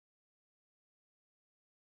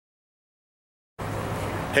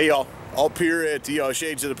Hey y'all, up here at the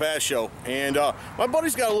Shades of the Past show, and my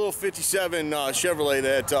buddy's got a little 57 Chevrolet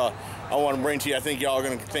that I want to bring to you. I think y'all are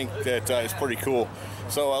going to think that it's pretty cool.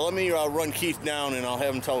 So let me run Keith down and I'll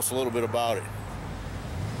have him tell us a little bit about it.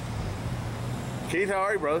 Keith, how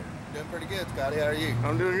are you, brother? Doing pretty good, Scotty. How are you?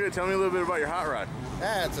 I'm doing good. Tell me a little bit about your hot rod.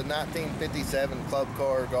 It's a 1957 club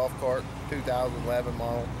car, golf cart, 2011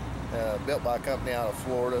 model, built by a company out of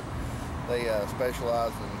Florida. They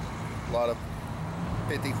specialize in a lot of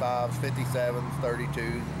 55s, 57s,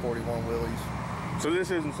 32s, 41 wheelies. So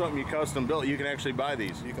this isn't something you custom built. You can actually buy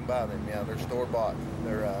these. You can buy them. Yeah, they're store bought.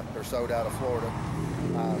 They're sold out of Florida.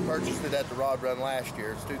 Purchased it at the Rod Run last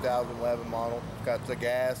year. It's 2011 model. Got the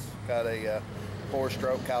gas. Got a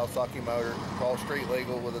 4-stroke Kawasaki motor. All street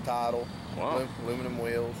legal with a title. Wow. Aluminum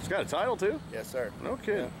wheels. It's got a title too? Yes, sir. No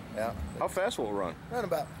kidding. Yeah. How fast will it run? Run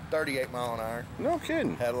about 38 mile an hour. No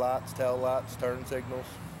kidding. Headlights, tail lights, turn signals.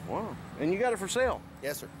 Wow. And you got it for sale?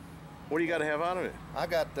 Yes, sir. What do you got to have out of it? I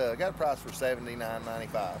got a price for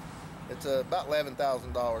 $79.95. It's about $11,000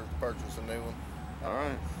 to purchase a new one. All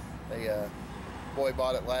right. The boy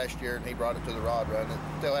bought it last year and he brought it to the Rod Run. It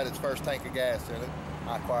still had its first tank of gas in it.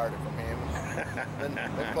 I acquired it from him and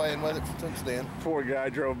been playing with it since then. Poor guy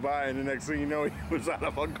drove by and the next thing you know he was out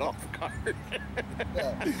of a golf cart.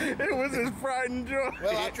 Yeah. It was his pride and joy.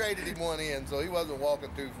 Well, I traded him one in, so he wasn't walking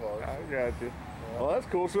too far. I got you. Well, that's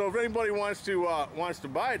cool. So if anybody wants to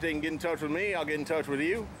buy it, they can get in touch with me. I'll get in touch with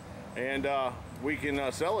you, and we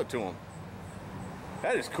can sell it to them.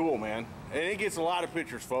 That is cool, man. And it gets a lot of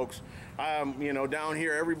pictures, folks. You know, down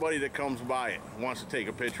here, everybody that comes by it wants to take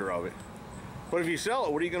a picture of it. But if you sell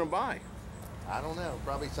it, what are you going to buy? I don't know.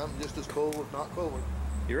 Probably something just as cool, if not cooler.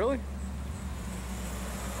 You really?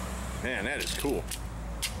 Man, that is cool.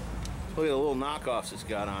 Look at the little knockoffs it's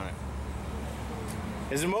got on it.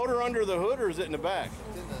 Is the motor under the hood or is it in the back?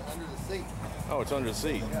 It's under the seat. Oh, it's under the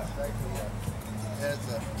seat. Yeah,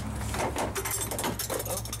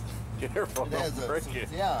 it Careful, has don't break it.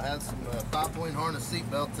 Yeah, it has some 5-point harness seat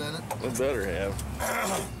belts in it. It better have.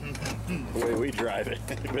 The way we drive it,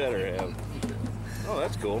 it better have. Oh,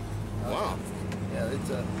 that's cool. Wow. Yeah,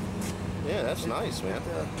 yeah, that's nice, man.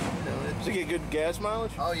 Does it get good gas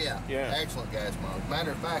mileage? Oh yeah. Yeah. Excellent gas mileage.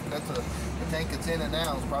 Matter of fact, that's the tank that's in it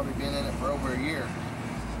now has probably been in it for over a year.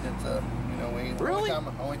 It's you know, really?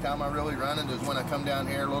 Only time I really run it is when I come down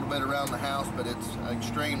here a little bit around the house, but it's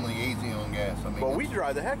extremely easy on gas. I mean, well, we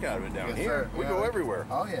drive the heck out of it down here. Sir. We go everywhere.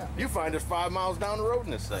 Oh yeah. You find us 5 miles down the road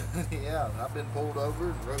in this thing. Yeah, I've been pulled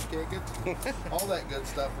over, road tickets, all that good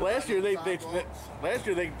stuff. Last year they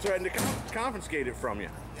threatened to confiscate it from you.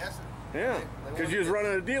 Yes, sir. Yeah, because you was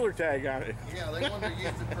running a dealer tag on it. Yeah, they wanted to use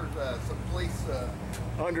it for some police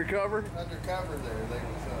undercover there. They was wanting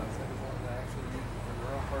to actually use it for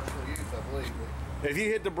their own personal use, I believe. If you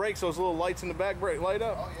hit the brakes, those little lights in the back brake light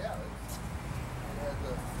up? Oh yeah.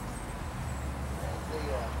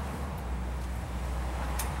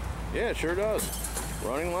 Yeah, it sure does.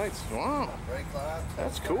 Running lights. Wow. Brake lights.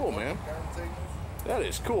 That's cool, man. Turn signals. That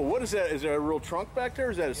is cool. What is that? Is there a real trunk back there,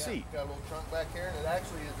 or is that a seat? Got a little trunk back here, and it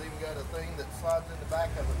actually has even got a thing that slides in the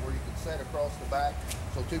back of it where you can sit across the back,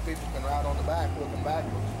 so 2 people can ride on the back looking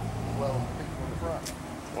backwards, as well as the people in the front.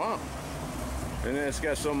 Wow. And then it's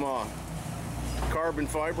got some carbon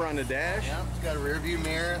fiber on the dash. Yeah, it's got a rear view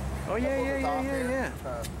mirror. Oh yeah.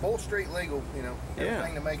 Full street legal, you know,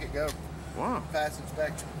 everything to make it go. Wow. Pass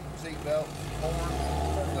inspection, seat belt, horn,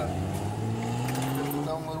 its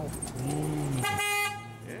own little.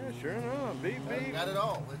 Yeah, sure enough. Beep, beep. Got it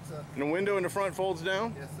all. And the window in the front folds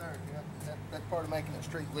down? Yes, sir. Yeah, that's part of making it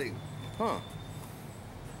street legal. Huh.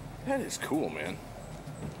 That is cool, man.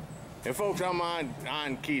 And folks, I'm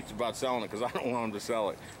on Keith about selling it because I don't want him to sell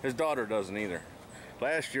it. His daughter doesn't either.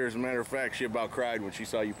 Last year, as a matter of fact, she about cried when she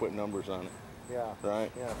saw you put numbers on it. Yeah.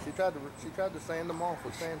 Right? Yeah. She tried to sand them off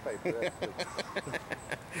with sandpaper.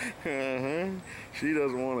 She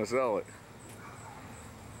doesn't want to sell it.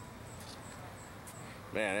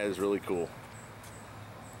 Man, that is really cool.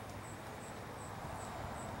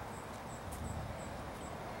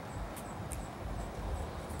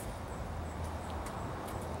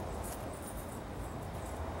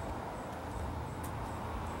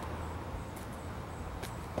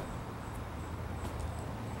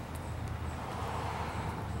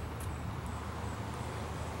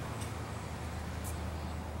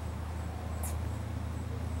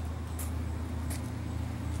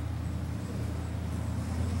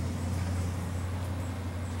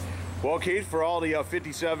 Well, Keith, for all the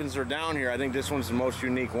 57s that are down here, I think this one's the most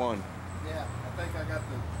unique one. Yeah, I think I got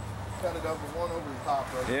it over one over the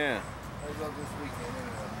top right. Yeah. As of this weekend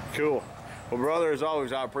anyway. Cool. Well, brother, as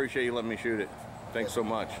always, I appreciate you letting me shoot it. Thanks so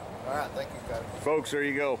much. All right, thank you, Cody. Folks, there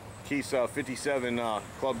you go. Keith's 57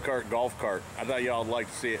 club cart golf cart. I thought y'all would like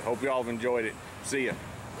to see it. Hope y'all have enjoyed it. See ya.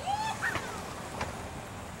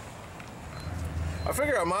 I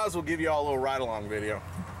figure I might as well give y'all a little ride-along video.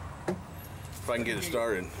 If I can get it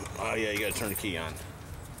started. Oh yeah, you gotta turn the key on.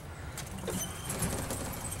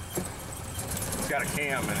 It's got a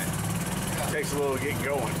cam in it. Takes a little to get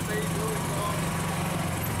going.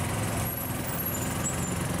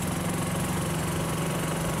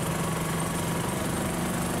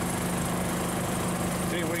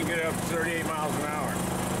 See if we can get it up to 38 miles an hour.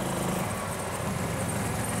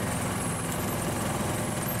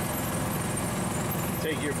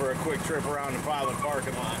 Take you for a quick trip around the Pilot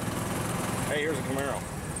parking lot. Hey, here's a Camaro.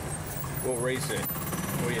 We'll race it.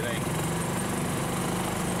 What do you think?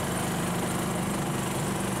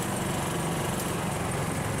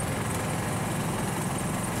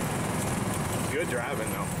 Good driving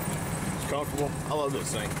though. It's comfortable. I love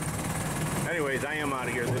this thing. Anyways, I am out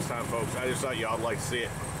of here this time, folks. I just thought y'all would like to see it.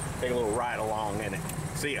 Take a little ride along in it.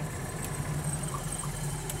 See ya.